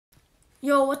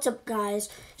Yo, what's up, guys?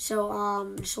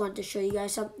 So, just wanted to show you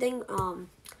guys something.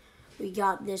 We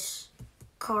got this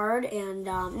card, and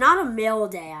not a mail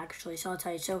day actually. So I'll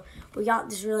tell you. So we got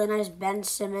this really nice Ben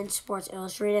Simmons Sports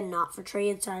Illustrated, not for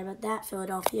trade. Sorry about that.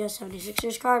 Philadelphia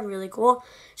 76ers card, really cool.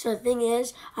 So the thing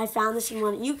is, I found this in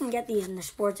one. You can get these in the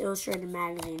Sports Illustrated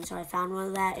magazine. So I found one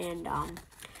of that, and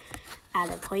at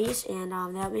a place, and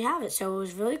they let me have it. So it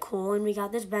was really cool, and we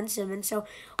got this Ben Simmons. So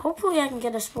hopefully I can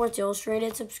get a Sports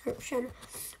Illustrated subscription.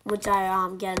 Once I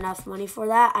get enough money for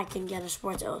that, I can get a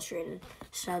Sports Illustrated.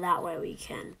 So that way we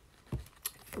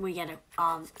get a,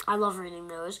 I love reading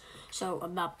those. So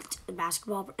about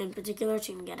basketball in particular,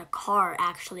 so you can get a card.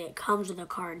 Actually, it comes with a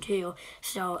card too.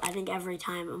 So I think every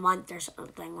time a month or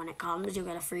something, when it comes, you'll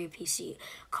get a free PC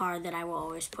card that I will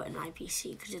always put in my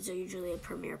PC because it's usually a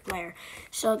Premier player.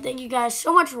 So thank you guys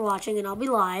so much for watching, and I'll be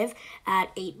live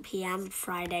at 8 p.m.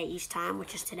 Friday East time,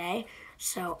 which is today.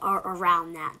 So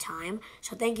around that time.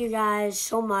 So thank you guys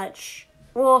so much.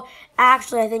 Well,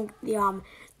 actually, I think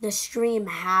the stream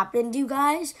happened, you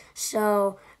guys.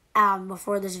 So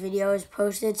before this video is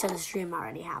posted, so the stream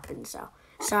already happened. So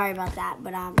sorry about that,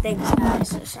 but thanks, guys.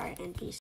 So sorry, and peace.